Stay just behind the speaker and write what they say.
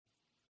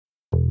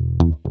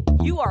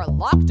You are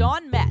Locked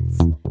On Mets,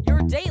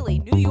 your daily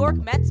New York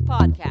Mets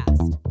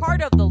podcast.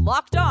 Part of the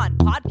Locked On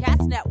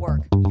Podcast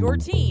Network, your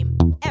team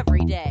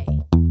every day.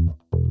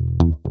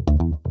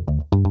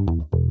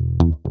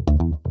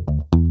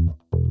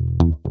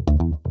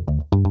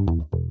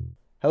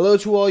 Hello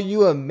to all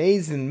you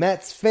amazing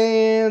Mets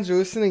fans. You're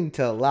listening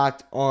to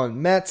Locked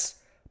On Mets,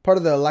 part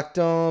of the Locked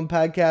On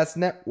Podcast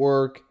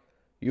Network,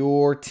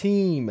 your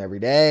team every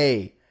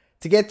day.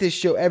 To get this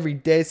show every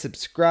day,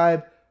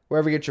 subscribe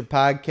wherever you get your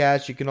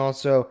podcast. You can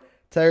also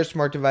tell your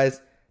smart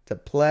device to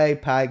play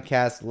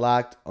podcast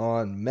Locked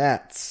On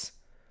Mets.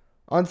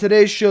 On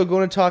today's show,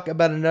 going to talk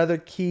about another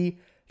key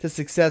to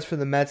success for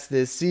the Mets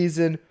this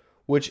season,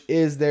 which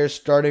is their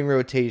starting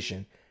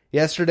rotation.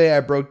 Yesterday,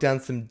 I broke down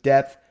some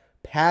depth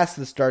past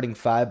the starting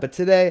five, but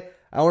today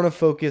I want to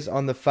focus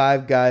on the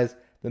five guys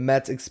the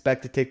Mets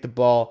expect to take the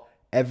ball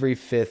every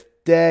fifth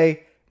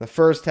day. The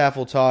first half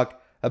we'll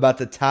talk about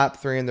the top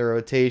three in the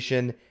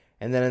rotation,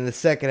 and then in the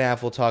second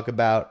half we'll talk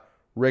about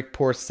Rick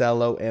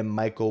Porcello and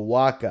Michael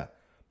Wacha.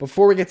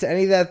 Before we get to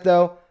any of that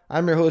though,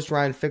 I'm your host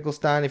Ryan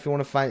Finkelstein. If you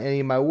want to find any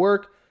of my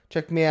work,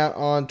 check me out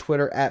on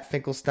Twitter at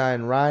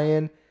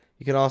FinkelsteinRyan.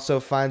 You can also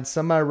find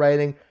some of my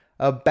writing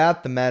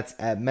about the Mets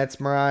at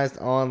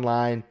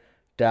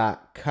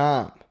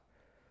MetsMerizedOnline.com.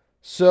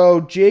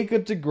 So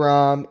Jacob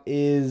deGrom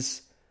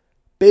is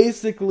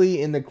basically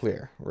in the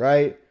clear,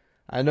 right?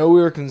 I know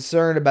we were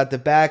concerned about the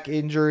back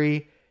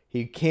injury.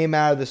 He came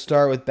out of the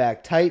start with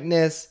back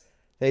tightness.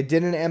 They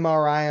did an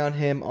MRI on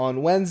him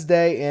on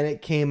Wednesday, and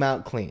it came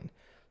out clean.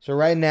 So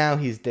right now,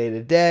 he's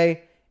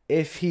day-to-day.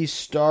 If he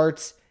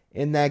starts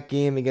in that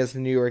game against the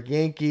New York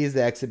Yankees,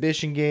 the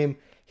exhibition game,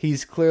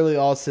 he's clearly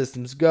all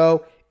systems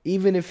go.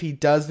 Even if he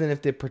doesn't,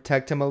 if they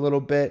protect him a little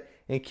bit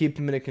and keep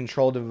him in a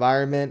controlled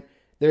environment,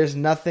 there's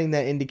nothing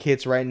that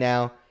indicates right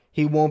now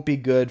he won't be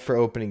good for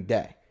opening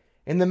day.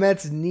 And the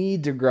Mets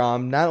need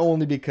deGrom not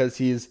only because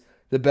he's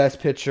the best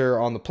pitcher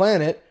on the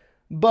planet,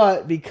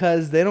 but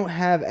because they don't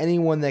have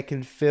anyone that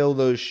can fill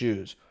those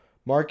shoes.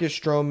 Marcus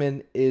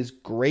Stroman is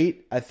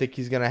great. I think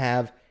he's going to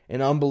have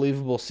an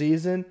unbelievable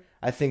season.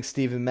 I think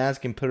Steven Matz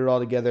can put it all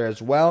together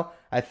as well.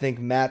 I think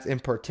Matz in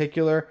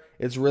particular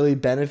is really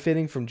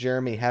benefiting from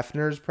Jeremy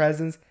Hefner's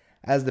presence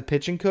as the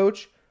pitching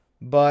coach.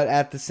 But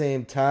at the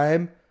same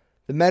time,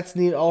 the Mets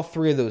need all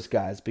three of those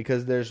guys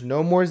because there's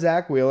no more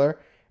Zach Wheeler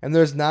and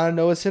there's not a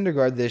Noah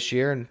Syndergaard this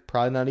year and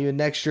probably not even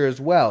next year as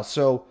well.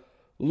 So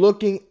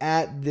looking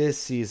at this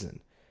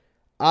season,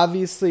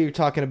 obviously you're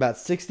talking about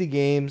 60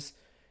 games.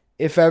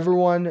 If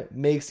everyone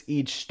makes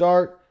each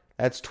start,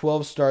 that's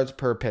 12 starts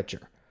per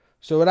pitcher.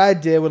 So what I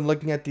did when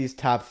looking at these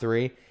top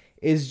three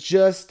is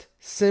just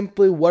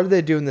simply what did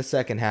they do in the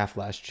second half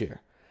last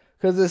year?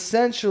 Because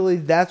essentially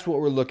that's what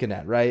we're looking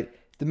at, right?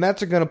 The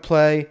Mets are going to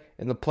play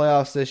in the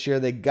playoffs this year.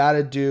 They got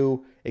to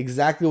do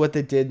exactly what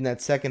they did in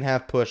that second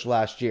half push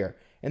last year.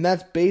 And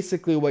that's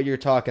basically what you're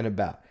talking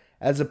about.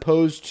 As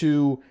opposed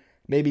to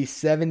maybe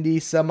 70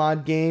 some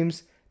odd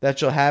games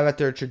that you'll have at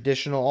their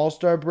traditional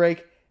All-Star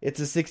break, it's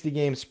a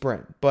 60-game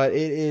sprint. But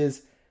it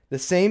is the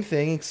same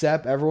thing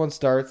except everyone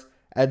starts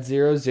at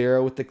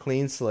 0-0 with the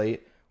clean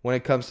slate when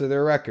it comes to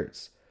their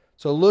records.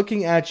 So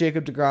looking at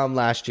Jacob deGrom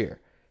last year,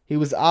 he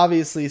was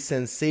obviously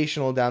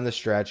sensational down the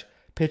stretch,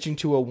 pitching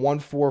to a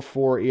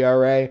 1.44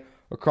 ERA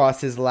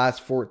across his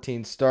last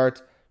 14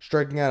 starts,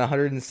 striking out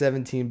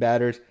 117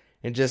 batters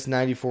in just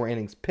 94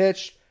 innings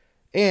pitched,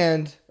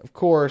 and, of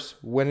course,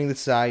 winning the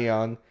Cy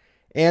Young.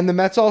 And the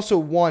Mets also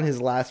won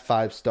his last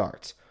 5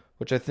 starts,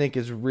 which I think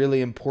is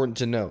really important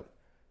to note.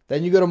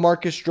 Then you go to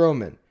Marcus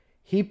Stroman.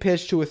 He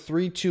pitched to a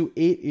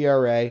 3.28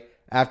 ERA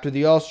after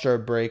the All-Star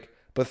break,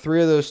 but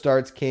 3 of those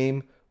starts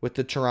came with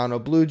the Toronto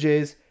Blue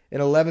Jays.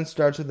 In 11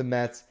 starts with the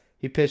Mets,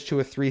 he pitched to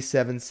a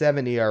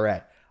 3.77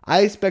 ERA.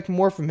 I expect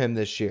more from him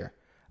this year.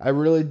 I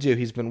really do.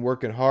 He's been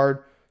working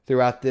hard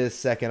throughout this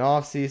second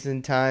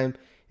offseason time.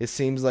 It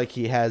seems like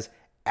he has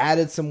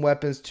added some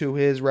weapons to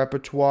his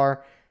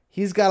repertoire.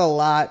 He's got a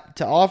lot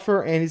to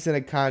offer, and he's in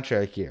a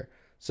contract year.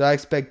 So I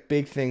expect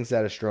big things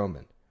out of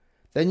Stroman.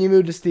 Then you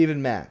move to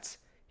Steven Matz.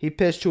 He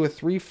pitched to a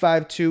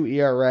 3.52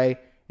 ERA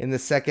in the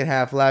second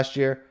half last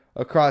year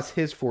across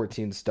his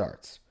 14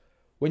 starts.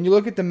 When you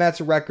look at the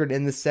Mets' record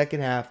in the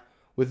second half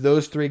with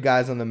those 3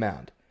 guys on the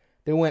mound,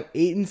 they went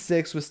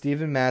 8-6 with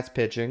Steven Matz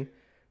pitching,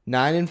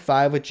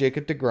 9-5 with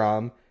Jacob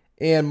deGrom,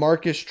 and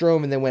Marcus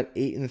Stroman, they went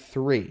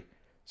 8-3.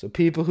 So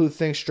people who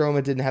think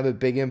Stroman didn't have a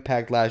big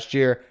impact last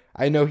year,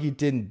 I know he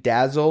didn't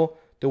dazzle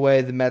the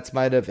way the Mets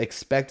might have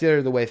expected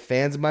or the way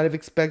fans might have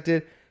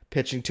expected,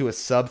 pitching to a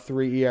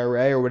sub-3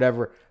 ERA or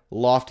whatever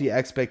lofty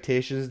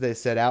expectations they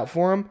set out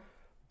for him.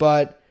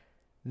 But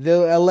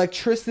the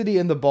electricity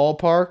in the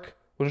ballpark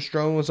when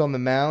Stroman was on the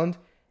mound,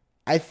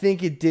 I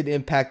think it did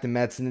impact the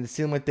Mets, and it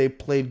seemed like they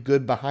played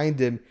good behind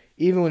him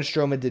even when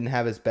Stroman didn't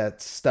have his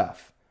best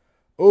stuff.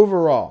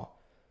 Overall,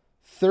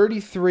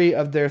 33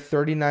 of their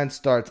 39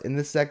 starts in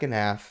the second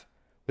half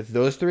with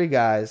those 3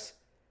 guys,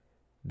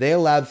 they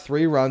allowed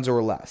 3 runs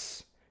or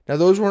less. Now,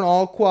 those weren't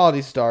all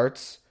quality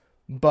starts,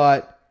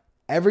 but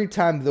every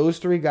time those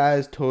 3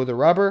 guys toe the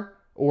rubber,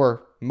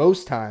 or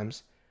most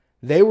times,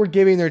 They were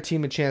giving their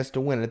team a chance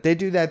to win. If they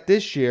do that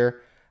this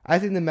year, I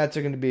think the Mets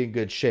are going to be in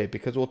good shape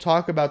because we'll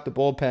talk about the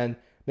bullpen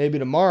maybe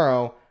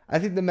tomorrow. I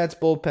think the Mets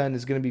bullpen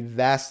is going to be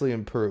vastly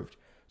improved.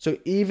 So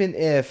even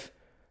if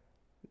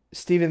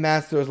Steven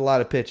Matz throws a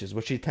lot of pitches,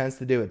 which he tends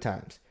to do at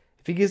times,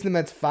 if he gives the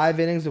Mets 5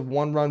 innings of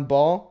 1-run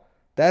ball,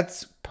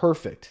 that's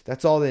perfect.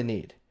 That's all they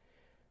need.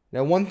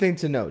 Now, one thing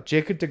to note,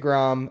 Jacob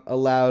deGrom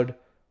allowed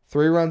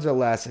 3 runs or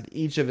less in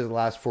each of his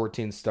last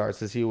 14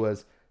 starts as he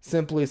was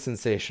simply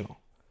sensational.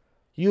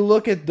 You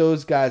look at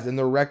those guys and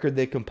the record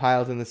they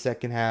compiled in the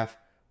second half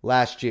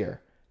last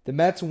year. The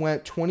Mets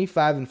went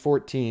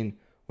 25-14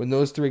 when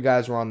those 3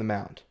 guys were on the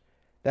mound.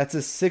 That's a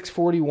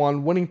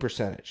 .641 winning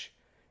percentage.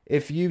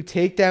 If you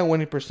take that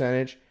winning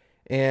percentage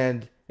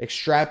and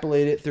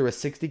extrapolate it through a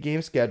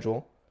 60-game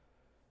schedule,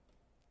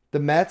 the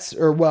Mets, a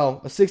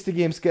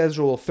 60-game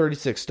schedule of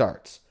 36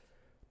 starts.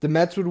 The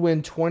Mets would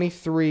win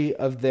 23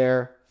 of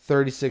their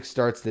 36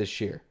 starts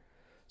this year.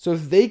 So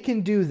if they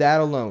can do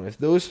that alone, if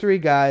those 3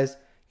 guys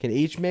can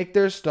each make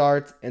their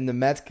starts and the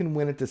Mets can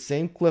win at the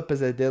same clip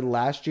as they did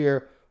last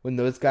year when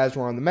those guys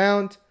were on the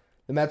mound,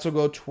 the Mets will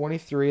go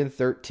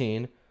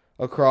 23-13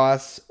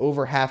 across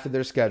over half of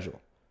their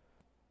schedule.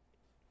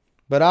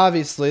 But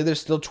obviously, there's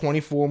still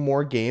 24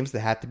 more games that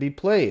have to be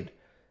played.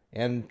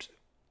 And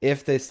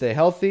if they stay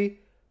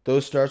healthy,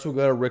 those starts will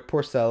go to Rick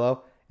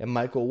Porcello and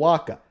Michael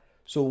Wacha.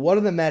 So what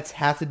do the Mets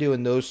have to do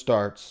in those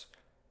starts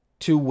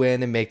to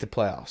win and make the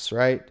playoffs,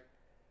 right?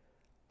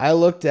 I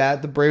looked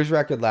at the Braves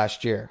record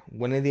last year.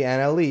 Winning the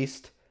NL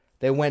East,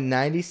 they went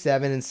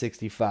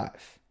 97-65.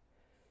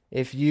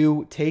 If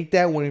you take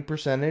that winning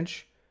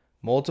percentage,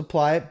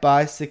 multiply it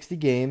by 60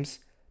 games,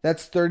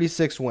 that's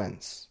 36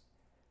 wins.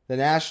 The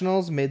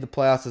Nationals made the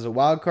playoffs as a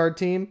wild card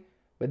team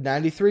with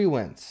 93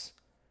 wins.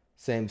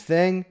 Same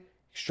thing,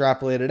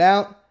 extrapolate it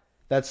out,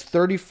 that's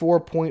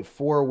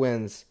 34.4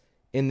 wins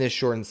in this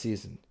shortened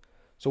season.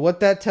 So what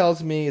that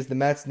tells me is the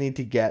Mets need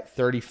to get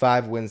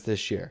 35 wins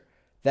this year.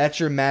 That's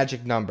your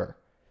magic number.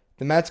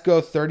 The Mets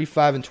go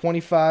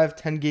 35-25,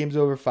 10 games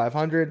over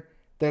 500.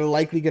 They're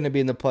likely going to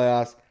be in the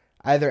playoffs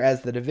either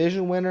as the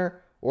division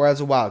winner or as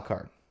a wild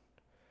card.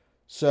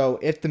 So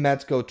if the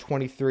Mets go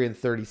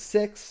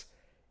 23-36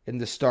 in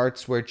the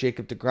starts where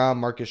Jacob deGrom,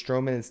 Marcus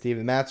Stroman, and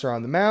Steven Matz are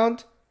on the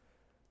mound,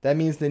 that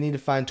means they need to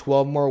find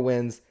 12 more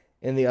wins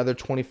in the other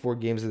 24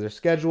 games of their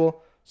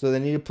schedule. So they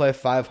need to play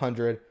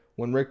 500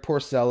 when Rick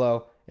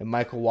Porcello and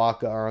Michael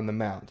Wacha are on the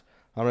mound.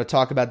 I'm going to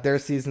talk about their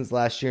seasons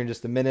last year in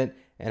just a minute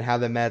and how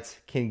the Mets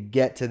can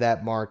get to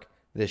that mark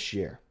this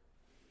year.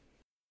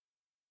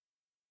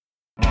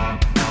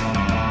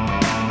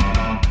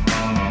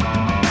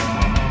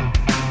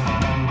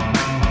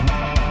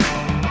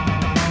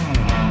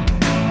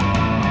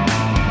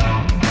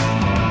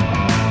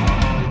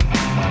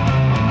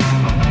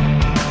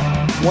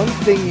 One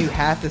thing you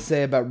have to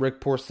say about Rick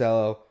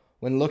Porcello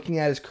when looking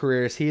at his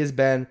career is he has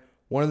been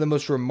one of the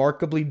most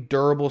remarkably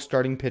durable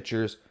starting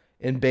pitchers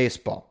in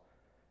baseball.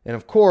 And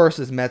of course,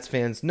 as Mets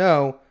fans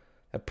know,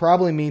 that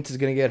probably means he's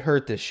going to get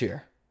hurt this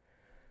year.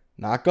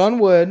 Knock on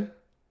wood.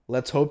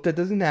 Let's hope that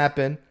doesn't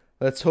happen.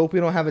 Let's hope we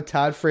don't have a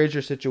Todd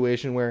Frazier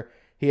situation where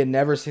he had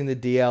never seen the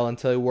DL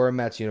until he wore a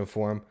Mets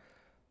uniform.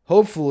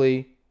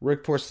 Hopefully,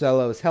 Rick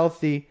Porcello is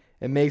healthy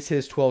and makes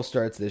his 12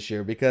 starts this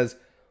year, because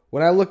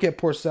when I look at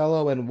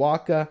Porcello and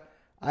Wacha,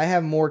 I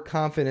have more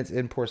confidence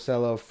in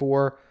Porcello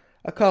for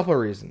a couple of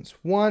reasons.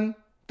 One,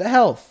 the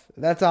health.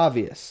 That's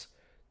obvious.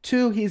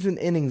 Two, he's an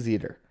innings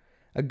eater.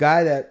 A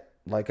guy that,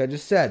 like I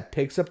just said,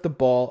 picks up the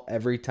ball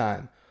every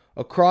time.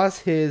 Across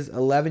his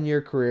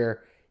 11-year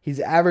career, he's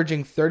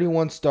averaging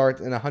 31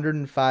 starts and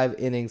 105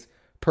 innings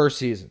per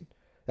season.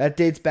 That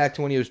dates back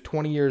to when he was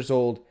 20 years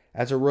old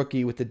as a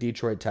rookie with the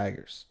Detroit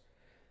Tigers.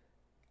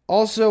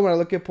 Also, when I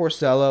look at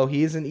Porcello,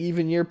 he's an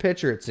even-year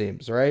pitcher, it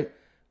seems, right?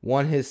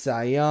 Won his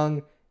Cy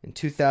Young in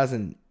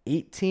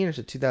 2018 or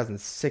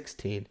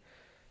 2016?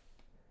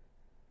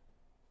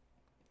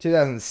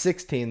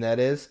 2016, that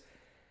is.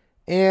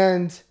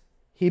 And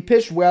he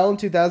pitched well in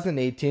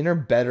 2018, or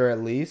better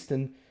at least.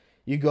 And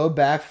you go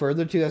back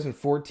further,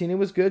 2014 it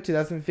was good,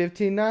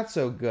 2015 not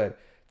so good,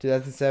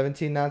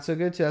 2017 not so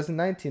good,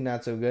 2019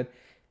 not so good.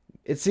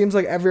 It seems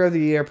like every other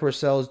year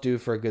Porcello is due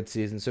for a good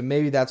season, so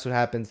maybe that's what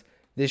happens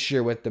this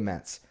year with the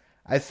Mets.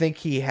 I think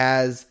he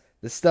has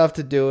the stuff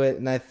to do it,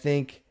 and I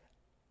think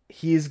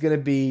he's going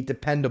to be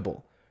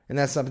dependable, and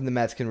that's something the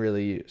Mets can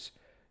really use.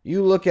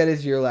 You look at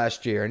his year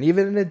last year, and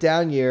even in a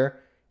down year,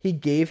 he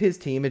gave his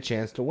team a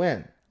chance to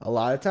win a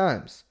lot of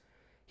times.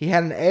 He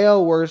had an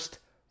AL worst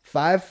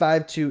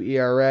 5.52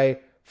 ERA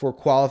for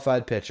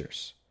qualified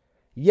pitchers.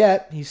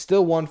 Yet, he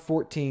still won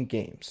 14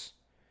 games.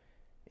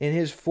 In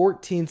his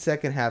 14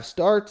 second half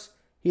starts,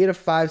 he had a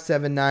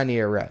 5.79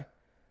 ERA.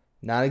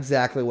 Not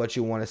exactly what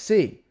you want to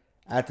see.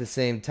 At the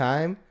same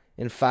time,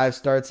 in 5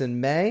 starts in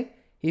May,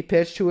 he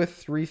pitched to a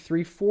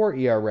 3.34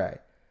 ERA.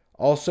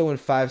 Also in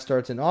 5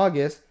 starts in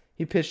August,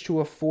 he pitched to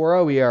a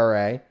 4.0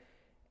 ERA,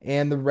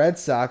 and the Red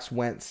Sox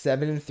went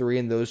 7-3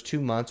 in those 2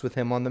 months with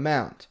him on the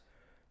mound.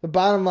 The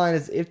bottom line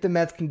is if the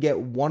Mets can get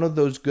one of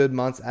those good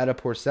months out of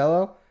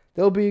Porcello,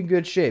 they'll be in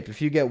good shape.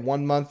 If you get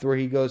 1 month where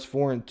he goes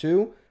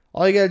 4-2,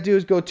 all you got to do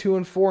is go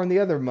 2-4 in the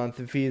other month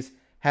if he's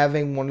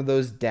having one of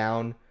those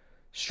down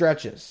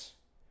stretches.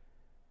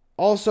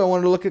 Also, I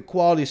wanted to look at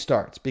quality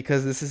starts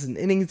because this is an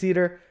innings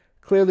eater.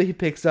 Clearly, he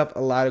picks up a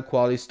lot of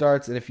quality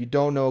starts, and if you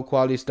don't know a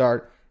quality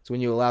start, it's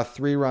when you allow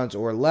 3 runs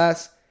or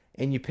less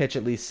and you pitch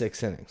at least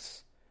 6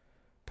 innings.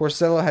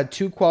 Porcello had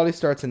 2 quality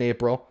starts in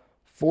April,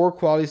 4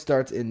 quality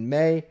starts in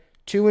May,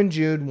 2 in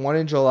June, 1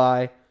 in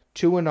July,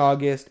 2 in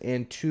August,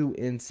 and 2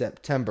 in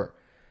September.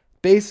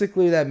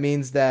 Basically, that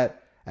means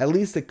that at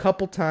least a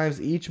couple times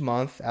each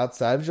month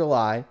outside of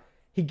July,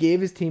 he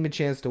gave his team a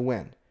chance to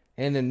win.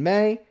 And in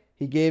May,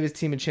 he gave his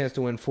team a chance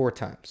to win 4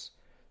 times.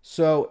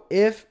 So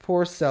if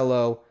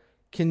Porcello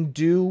can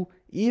do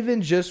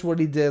even just what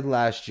he did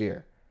last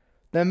year,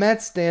 the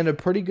Mets stand a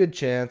pretty good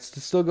chance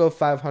to still go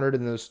 500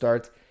 in those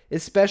starts,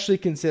 especially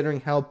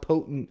considering how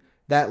potent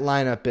that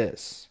lineup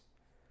is.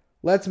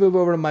 Let's move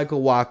over to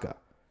Michael Wacha.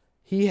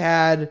 He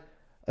had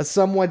a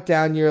somewhat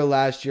down year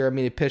last year. I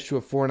mean, he pitched to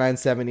a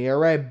 4.97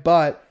 ERA,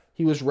 but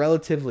he was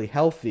relatively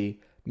healthy,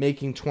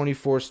 making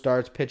 24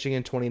 starts, pitching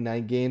in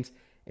 29 games,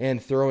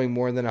 and throwing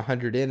more than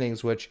 100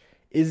 innings, which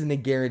isn't a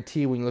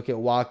guarantee when you look at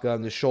Wacha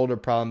and the shoulder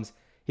problems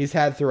he's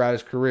had throughout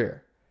his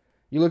career.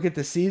 You look at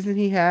the season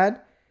he had,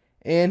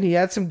 and he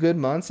had some good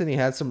months, and he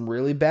had some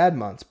really bad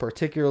months,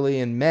 particularly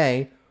in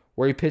May,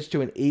 where he pitched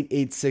to an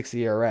 8.86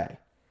 ERA.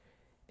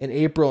 In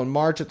April and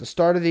March at the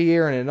start of the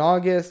year, and in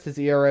August, his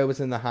ERA was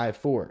in the high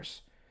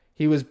 4s.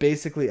 He was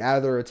basically out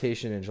of the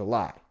rotation in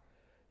July.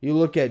 You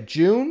look at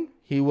June,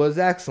 he was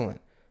excellent,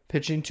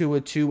 pitching to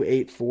a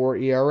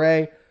 2.84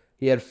 ERA.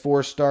 He had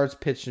 4 starts,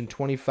 pitched in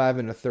 25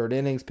 and a third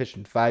innings, pitched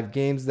in 5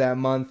 games that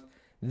month.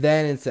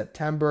 Then in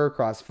September,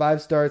 across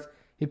 5 starts,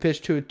 he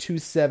pitched to a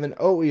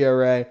 2.70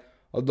 ERA,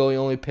 although he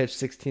only pitched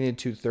 16 and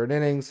 2/3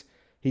 innings.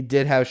 He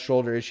did have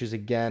shoulder issues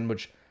again,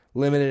 which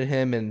limited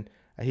him, and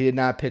he did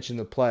not pitch in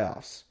the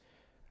playoffs.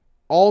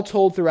 All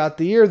told throughout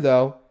the year,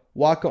 though,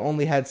 Wacha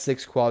only had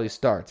 6 quality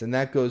starts, and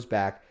that goes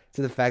back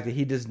to the fact that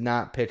he does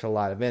not pitch a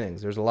lot of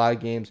innings. There's a lot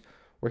of games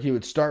where he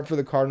would start for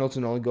the Cardinals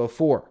and only go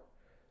 4.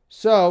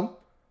 So,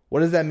 what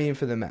does that mean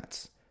for the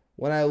Mets?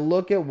 When I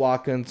look at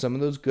Wacha and some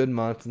of those good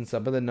months and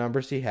some of the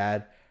numbers he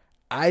had,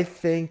 I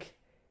think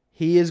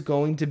he is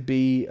going to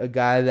be a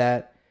guy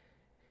that,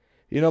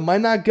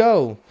 might not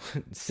go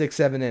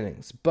 6-7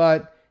 innings.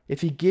 But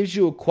if he gives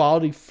you a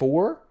quality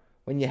 4,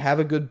 when you have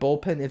a good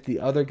bullpen, if the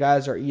other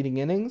guys are eating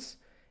innings,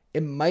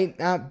 it might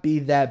not be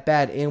that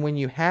bad. And when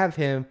you have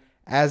him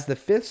as the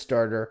 5th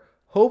starter,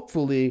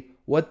 hopefully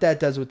what that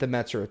does with the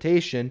Mets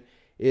rotation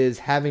is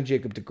having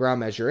Jacob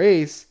deGrom as your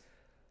ace,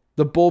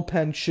 the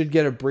bullpen should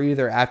get a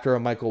breather after a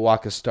Michael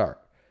Wacha start.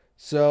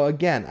 So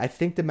again, I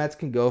think the Mets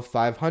can go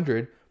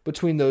 500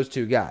 between those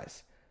 2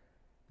 guys.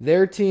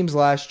 Their teams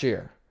last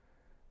year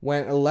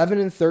went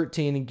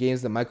 11-13 in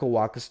games that Michael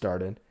Wacha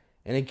started,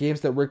 and in games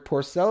that Rick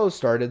Porcello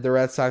started, the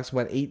Red Sox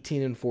went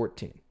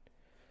 18-14.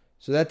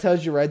 So that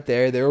tells you right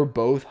there, they were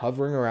both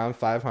hovering around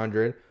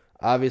 500.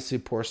 Obviously,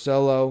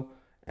 Porcello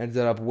ended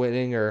up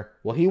winning,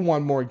 he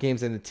won more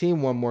games than the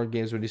team won more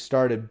games when he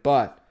started,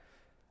 but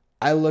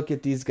I look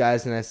at these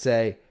guys and I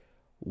say,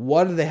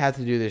 what do they have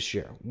to do this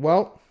year?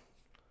 Well,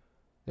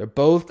 they're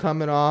both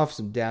coming off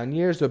some down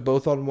years. They're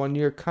both on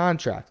 1-year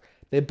contracts.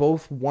 They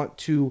both want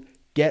to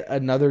get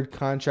another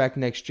contract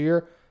next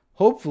year,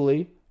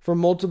 hopefully for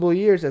multiple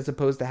years as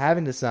opposed to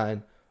having to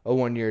sign a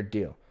 1-year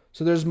deal.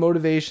 So there's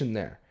motivation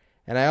there.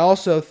 And I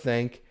also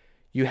think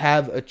you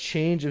have a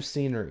change of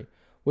scenery,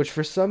 which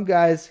for some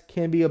guys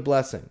can be a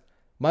blessing.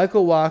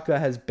 Michael Wacha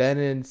has been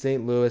in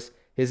St. Louis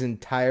his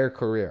entire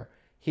career.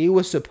 He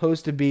was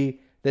supposed to be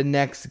the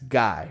next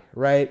guy,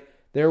 right?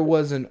 There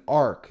was an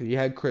arc. You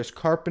had Chris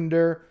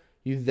Carpenter.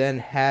 You then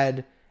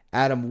had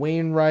Adam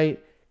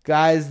Wainwright.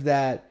 Guys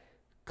that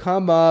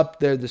come up,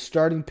 they're the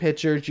starting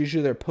pitchers.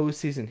 Usually they're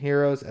postseason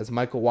heroes, as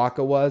Michael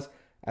Wacha was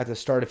at the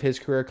start of his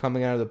career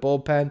coming out of the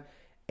bullpen.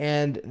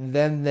 And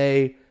then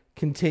they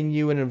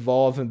continue and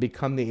evolve and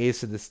become the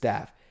ace of the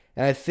staff.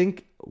 And I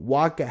think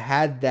Wacha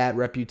had that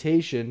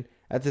reputation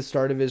at the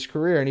start of his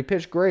career, and he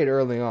pitched great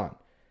early on.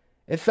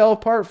 It fell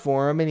apart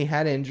for him, and he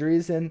had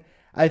injuries, and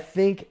I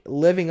think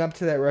living up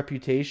to that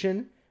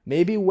reputation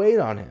maybe weighed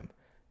on him.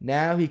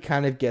 Now he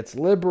kind of gets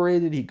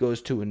liberated. He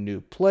goes to a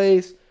new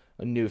place,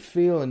 a new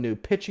field, a new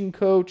pitching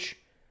coach.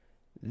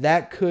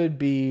 That could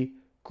be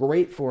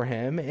great for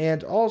him,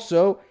 and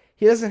also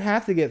he doesn't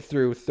have to get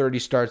through 30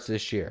 starts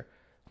this year.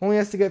 Only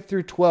has to get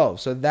through 12,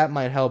 so that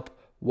might help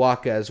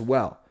Wacha as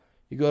well.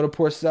 You go to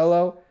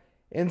Porcello,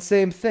 and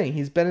same thing.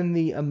 He's been in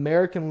the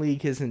American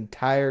League his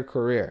entire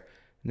career.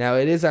 Now,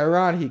 it is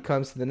ironic he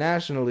comes to the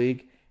National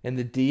League and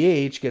the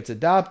DH gets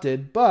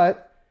adopted,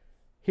 but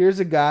here's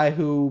a guy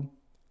who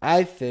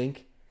I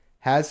think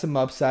has some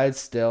upside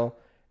still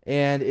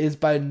and is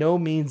by no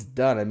means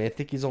done. I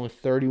think he's only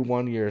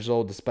 31 years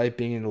old despite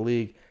being in the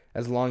league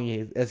as long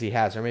as he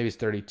has, or maybe he's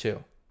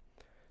 32.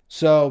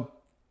 So,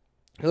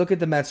 look at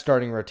the Mets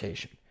starting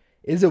rotation.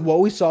 Is it what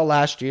we saw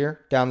last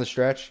year down the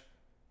stretch?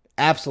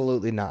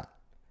 Absolutely not.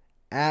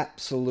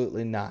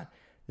 Absolutely not.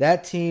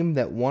 That team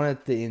that won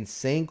at the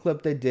insane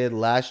clip they did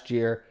last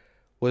year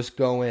was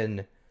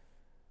going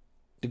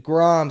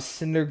DeGrom,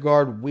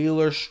 Syndergaard,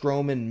 Wheeler,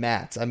 Stroman,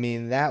 Matz. I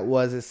mean, that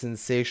was a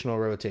sensational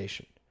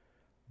rotation.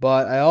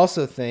 But I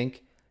also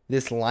think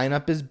this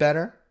lineup is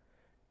better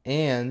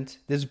and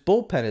this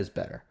bullpen is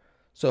better.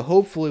 So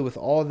hopefully with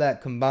all of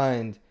that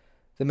combined,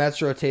 the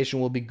Mets rotation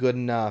will be good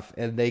enough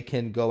and they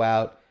can go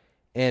out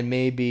and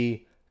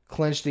maybe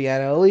clinch the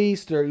NL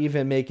East or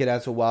even make it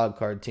as a wild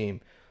card team.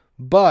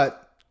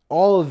 But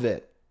all of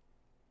it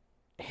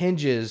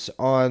hinges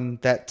on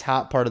that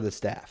top part of the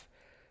staff.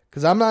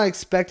 Because I'm not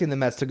expecting the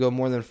Mets to go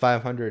more than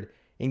 500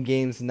 in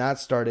games not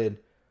started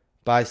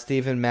by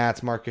Steven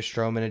Matz, Marcus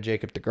Stroman, and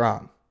Jacob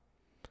deGrom.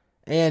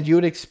 And you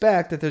would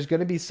expect that there's going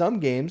to be some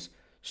games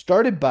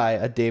started by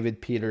a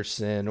David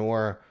Peterson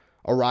or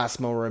a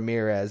Erasmo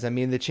Ramirez. I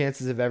mean, the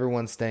chances of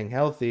everyone staying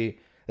healthy,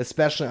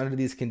 especially under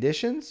these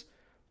conditions,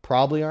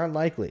 probably aren't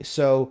likely.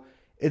 So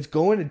it's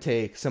going to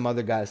take some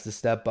other guys to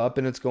step up,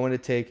 and it's going to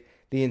take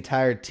the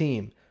entire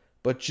team.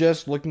 But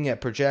just looking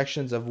at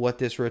projections of what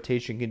this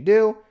rotation can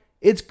do,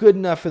 it's good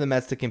enough for the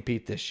Mets to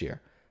compete this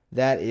year.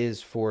 That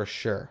is for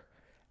sure.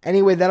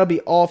 Anyway, that'll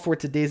be all for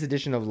today's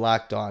edition of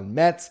Locked On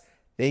Mets.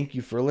 Thank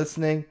you for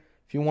listening.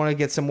 If you want to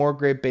get some more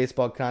great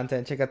baseball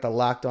content, check out the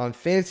Locked On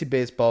Fantasy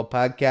Baseball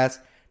podcast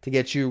to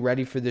get you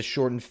ready for this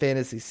shortened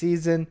fantasy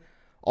season.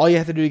 All you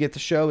have to do to get the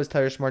show is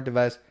tell your smart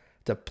device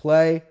to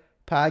play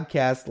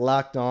podcast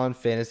Locked On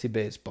Fantasy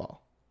Baseball.